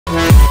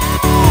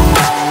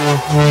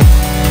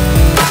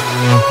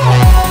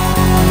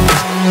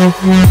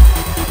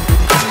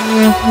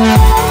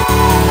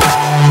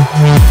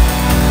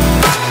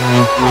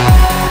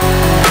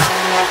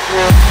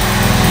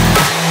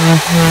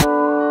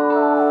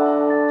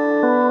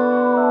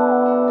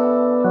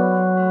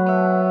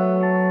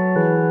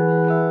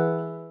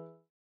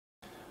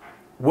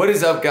What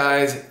is up,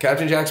 guys?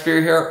 Captain Jack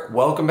Spearo here.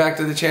 Welcome back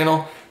to the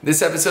channel.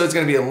 This episode is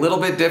going to be a little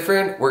bit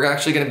different. We're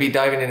actually going to be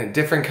diving in a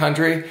different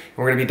country.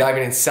 We're going to be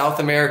diving in South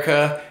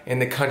America in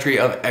the country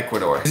of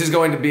Ecuador. This is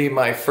going to be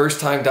my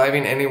first time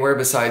diving anywhere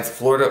besides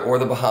Florida or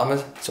the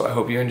Bahamas, so I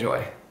hope you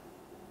enjoy.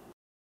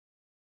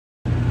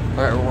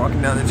 Alright, we're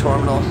walking down the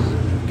terminal,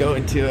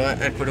 going to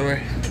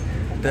Ecuador.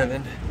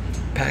 Devin,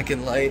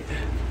 packing light.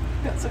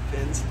 Got some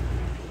fins.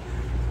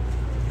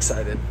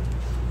 Excited.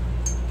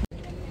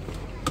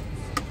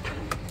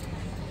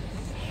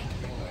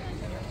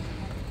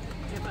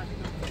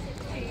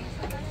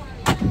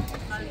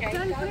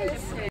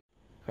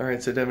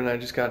 Alright, so Devin and I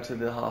just got to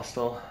the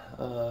hostel.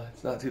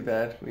 It's not too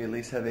bad. We at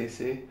least have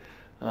AC.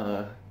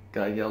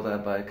 Got yelled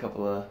at by a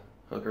couple of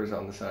hookers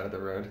on the side of the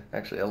road.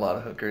 Actually, a lot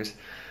of hookers.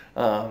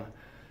 But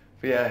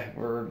yeah,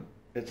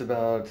 it's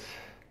about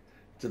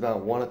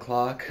 1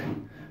 o'clock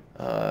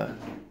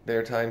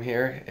their time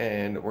here,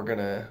 and we're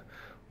gonna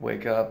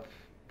wake up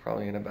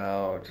probably in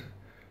about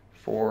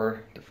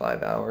 4 to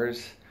 5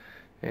 hours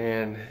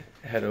and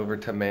head over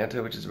to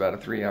Manta, which is about a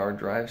 3-hour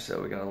drive.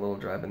 So we got a little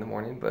drive in the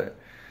morning, but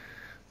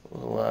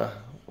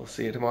we'll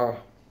see you tomorrow.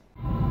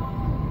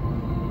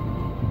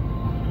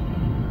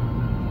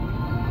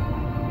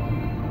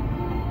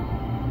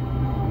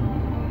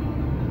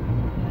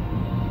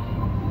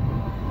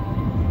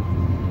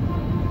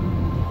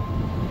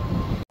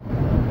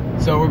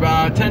 So we're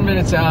about 10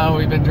 minutes out.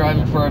 We've been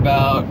driving for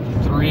about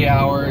 3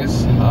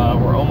 hours.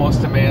 We're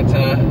almost to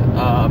Manta.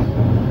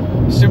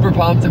 Super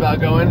pumped about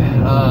going.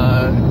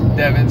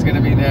 Devin's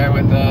gonna be there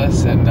with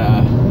us, and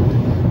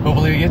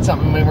hopefully we get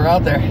something when we're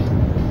out there.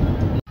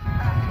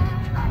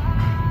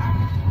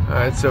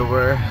 Alright, so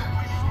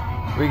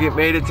we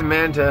made it to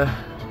Manta.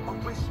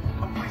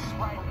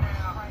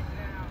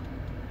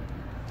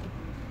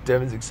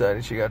 Devin's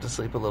excited. She got to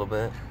sleep a little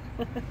bit.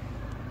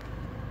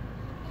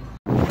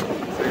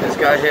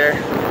 Got here,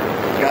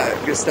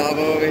 got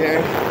Gustavo over here,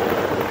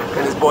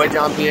 and his boy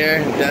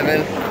Jean-Pierre, and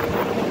Devin.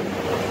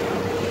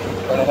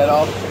 Gonna head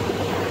off.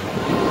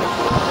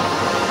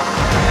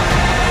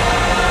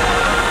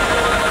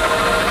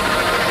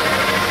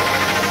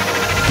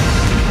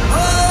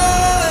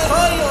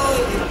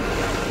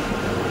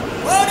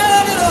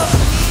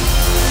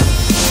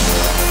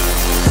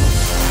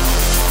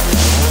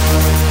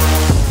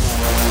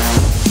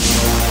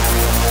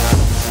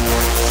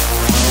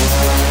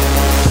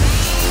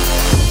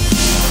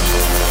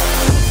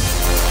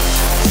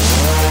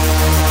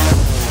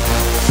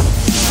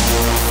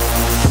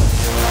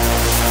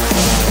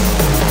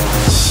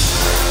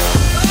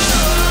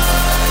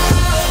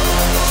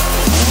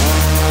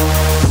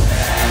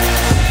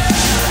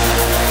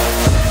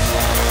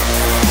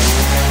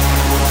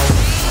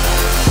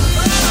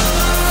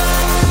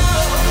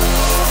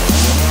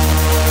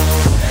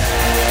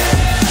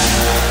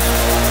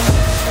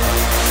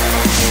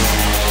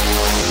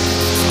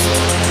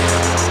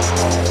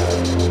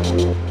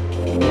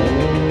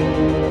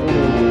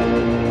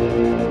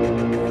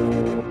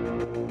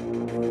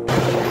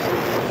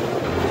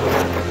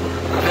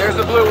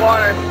 The blue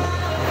water.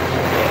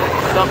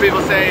 Some people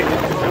say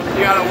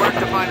you gotta work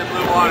to find the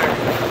blue water.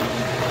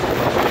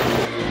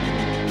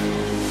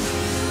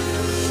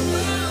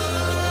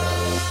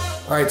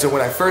 Alright, so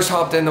when I first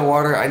hopped in the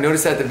water, I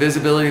noticed that the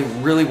visibility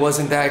really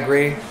wasn't that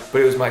great,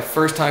 but it was my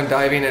first time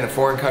diving in a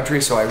foreign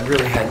country, so I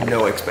really had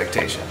no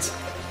expectations.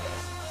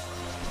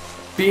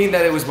 Being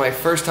that it was my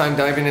first time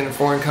diving in a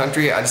foreign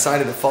country, I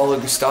decided to follow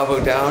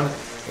Gustavo down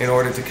in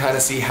order to kind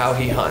of see how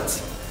he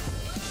hunts.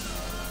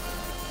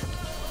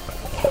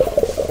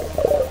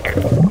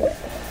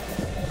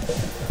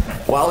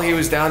 While he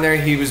was down there,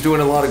 he was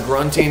doing a lot of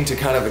grunting to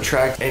kind of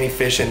attract any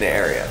fish in the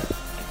area.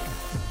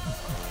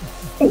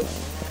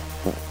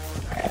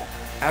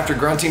 After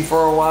grunting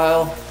for a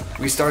while,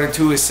 we started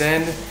to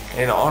ascend,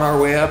 and on our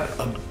way up,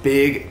 a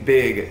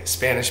big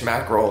Spanish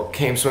mackerel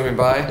came swimming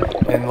by,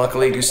 and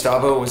luckily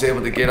Gustavo was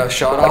able to get a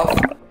shot off.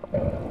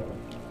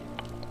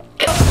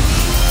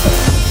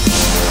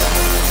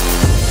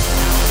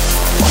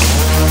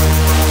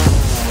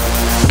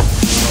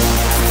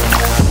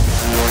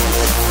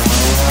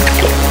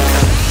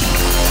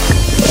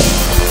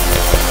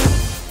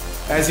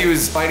 As he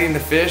was fighting the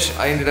fish,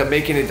 I ended up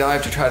making a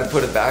dive to try to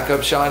put a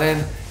backup shot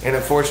in, and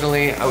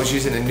unfortunately I was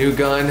using a new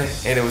gun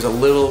and it was a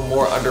little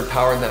more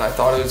underpowered than I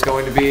thought it was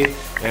going to be,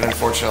 and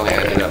unfortunately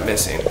I ended up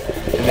missing.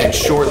 And then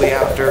shortly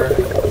after,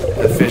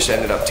 the fish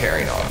ended up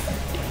tearing off.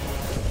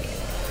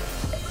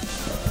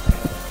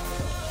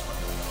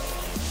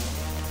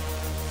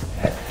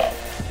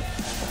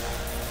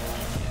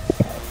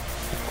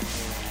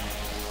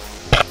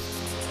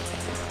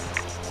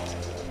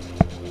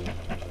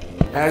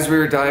 As we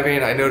were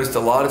diving, I noticed a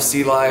lot of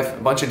sea life,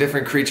 a bunch of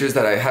different creatures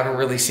that I haven't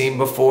really seen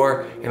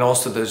before, and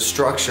also the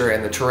structure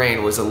and the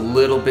terrain was a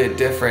little bit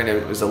different.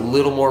 It was a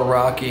little more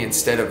rocky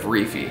instead of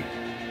reefy.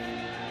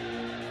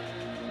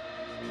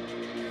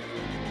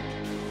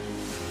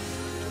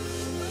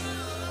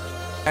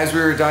 As we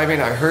were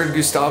diving, I heard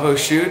Gustavo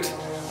shoot.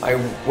 I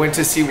went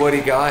to see what he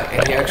got,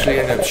 and he actually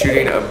ended up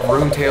shooting a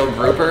broom-tailed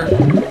grouper.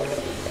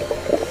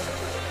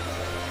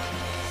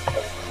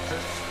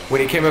 When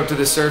he came up to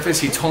the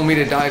surface, he told me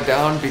to dive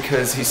down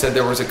because he said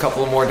there was a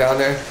couple more down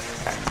there.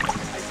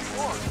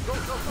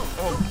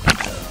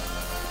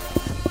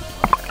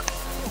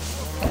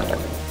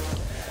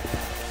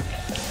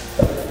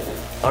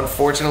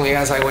 Unfortunately,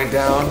 as I went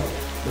down,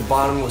 the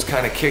bottom was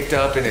kind of kicked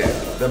up and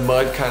the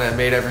mud kind of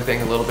made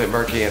everything a little bit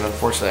murky, and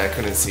unfortunately I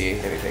couldn't see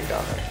anything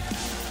down there.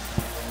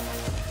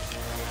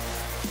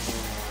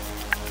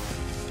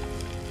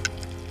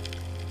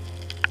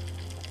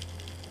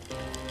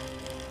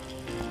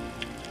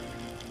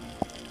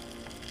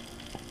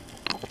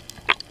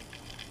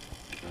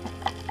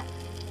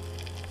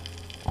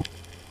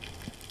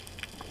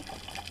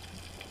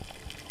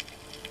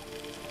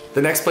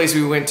 The next place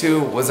we went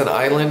to was an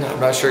island. I'm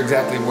not sure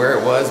exactly where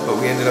it was,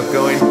 but we ended up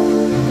going.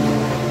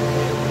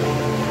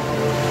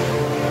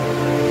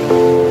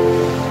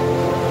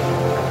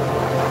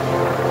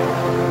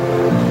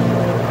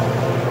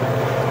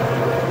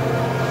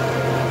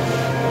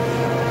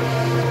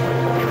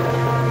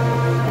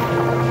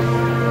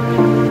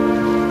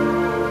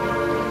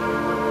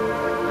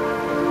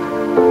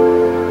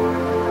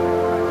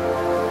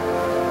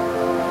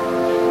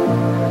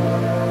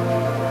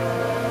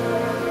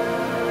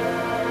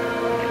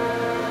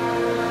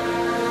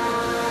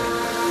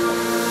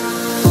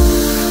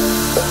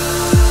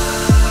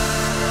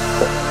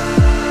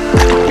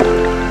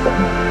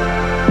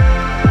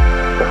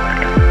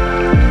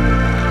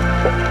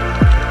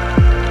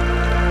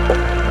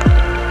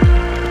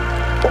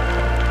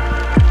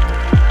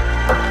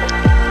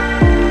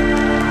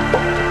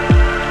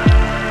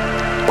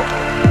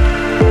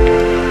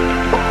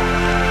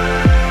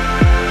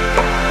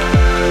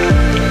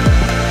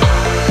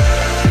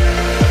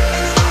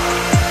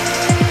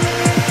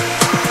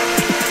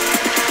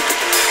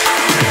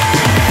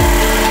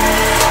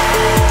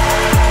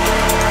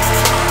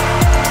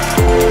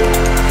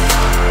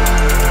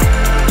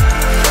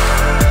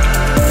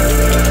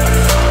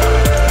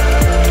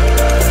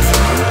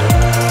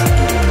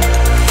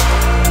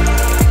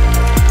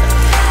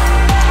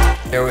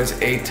 There was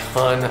a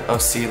ton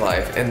of sea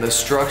life, and the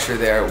structure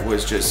there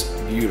was just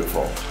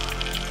beautiful.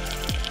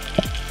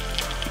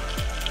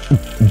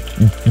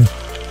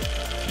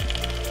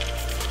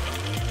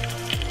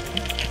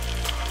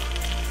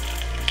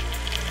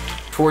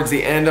 Towards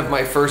the end of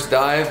my first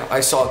dive,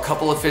 I saw a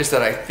couple of fish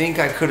that I think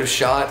I could have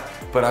shot,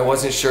 but I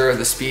wasn't sure of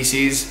the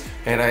species,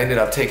 and I ended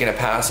up taking a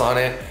pass on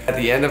it. At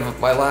the end of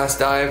my last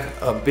dive,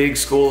 a big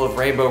school of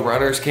rainbow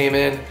runners came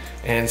in,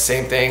 and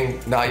same thing,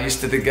 not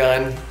used to the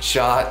gun,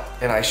 shot,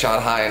 and I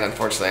shot high, and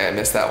unfortunately I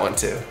missed that one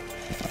too.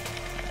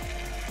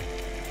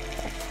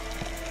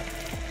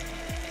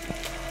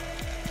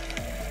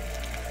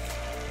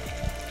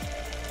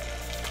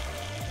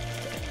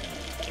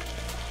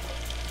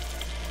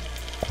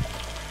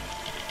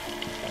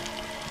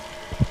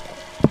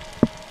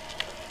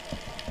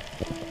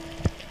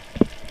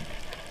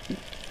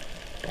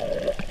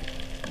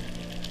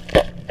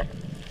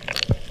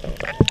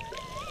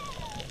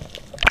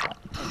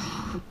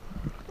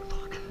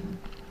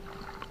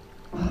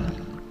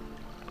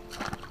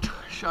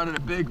 Shot at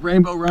a big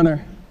rainbow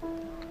runner.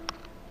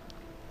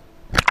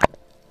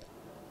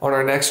 On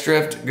our next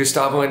drift,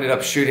 Gustavo ended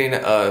up shooting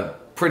a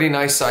pretty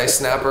nice sized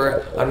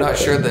snapper. I'm not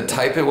sure the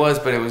type it was,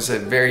 but it was a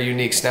very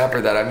unique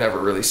snapper that I've never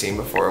really seen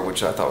before,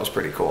 which I thought was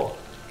pretty cool.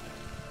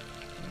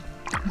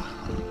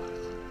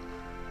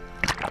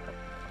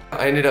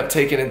 I ended up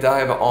taking a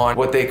dive on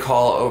what they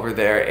call over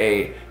there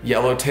a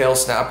yellowtail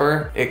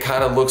snapper. It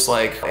kind of looks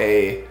like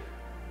a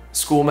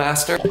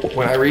schoolmaster.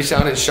 When I reached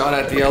out and shot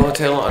at the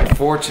yellowtail,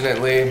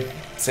 unfortunately,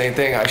 same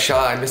thing, I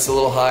missed a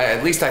little high.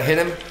 At least I hit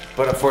him,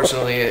 but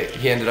unfortunately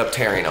he ended up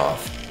tearing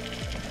off.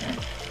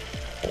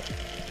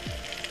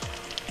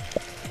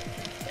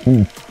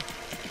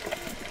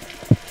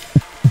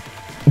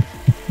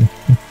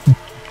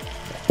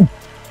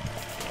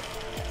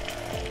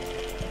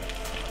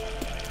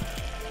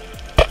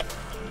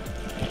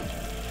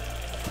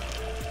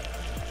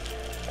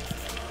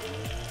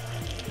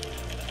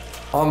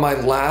 On my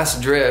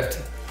last drift,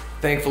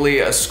 thankfully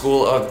a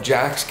school of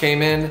jacks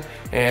came in,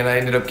 and I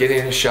ended up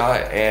getting a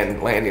shot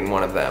and landing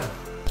one of them.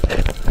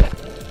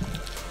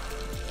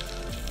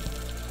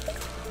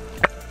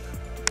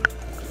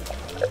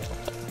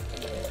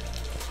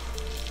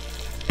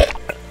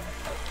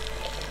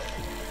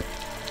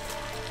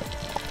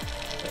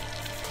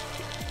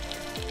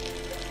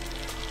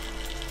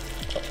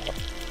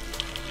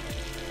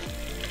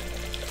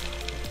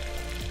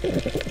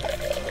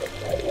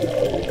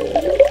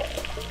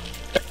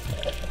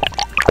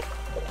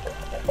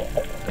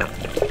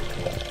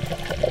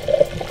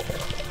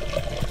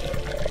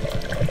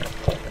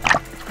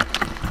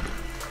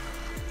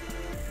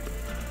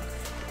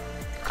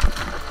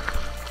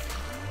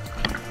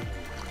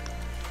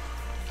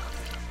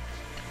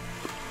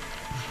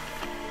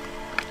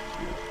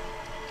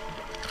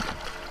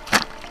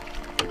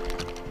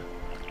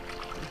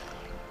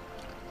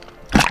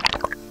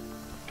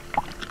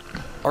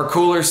 Our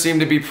coolers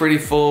seemed to be pretty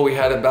full. We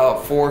had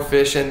about 4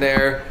 fish in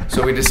there,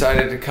 so we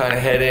decided to kind of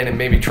head in and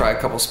maybe try a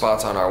couple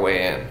spots on our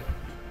way in.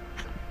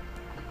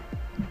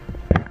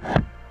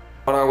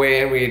 On our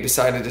way in, we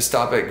decided to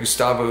stop at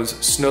Gustavo's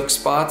snook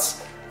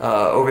spots.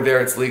 Over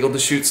there it's legal to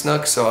shoot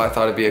snook, so I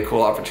thought it'd be a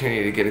cool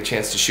opportunity to get a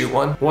chance to shoot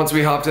one. Once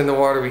we hopped in the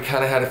water, we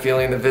kind of had a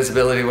feeling the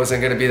visibility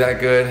wasn't going to be that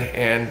good,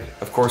 and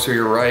of course we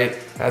were right.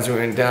 As we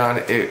went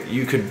down,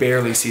 you could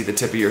barely see the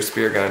tip of your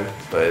spear gun,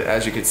 but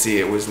as you could see,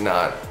 it was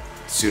not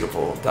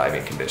suitable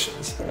diving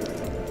conditions.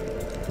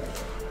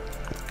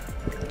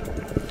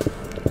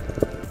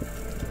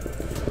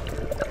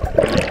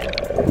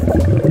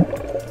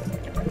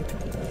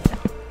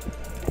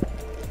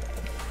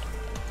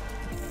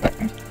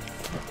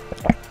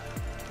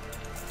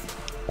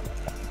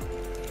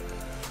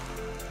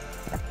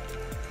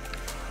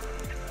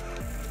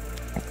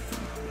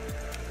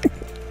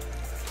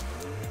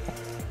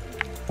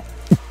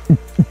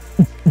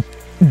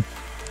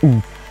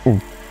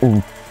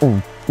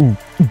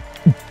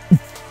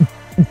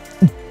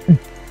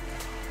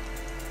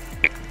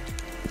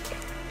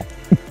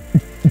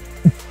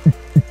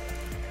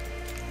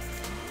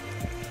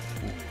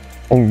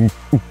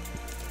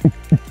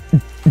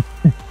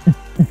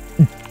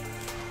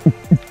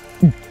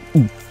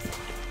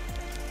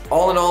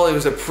 All in all, it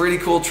was a pretty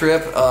cool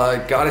trip.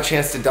 Got a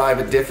chance to dive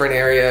a different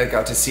area,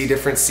 got to see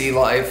different sea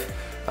life.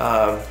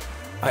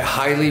 I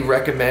highly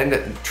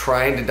recommend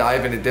trying to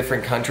dive in a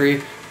different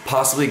country,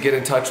 possibly get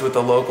in touch with a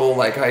local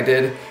like I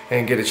did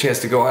and get a chance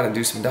to go out and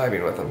do some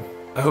diving with them.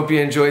 I hope you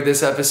enjoyed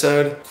this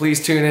episode.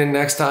 Please tune in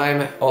next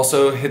time.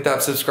 Also hit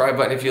that subscribe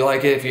button if you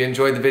like it. If you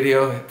enjoyed the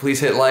video, please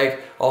hit like.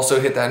 Also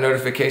hit that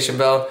notification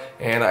bell,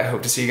 and I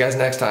hope to see you guys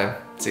next time.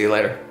 See you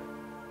later.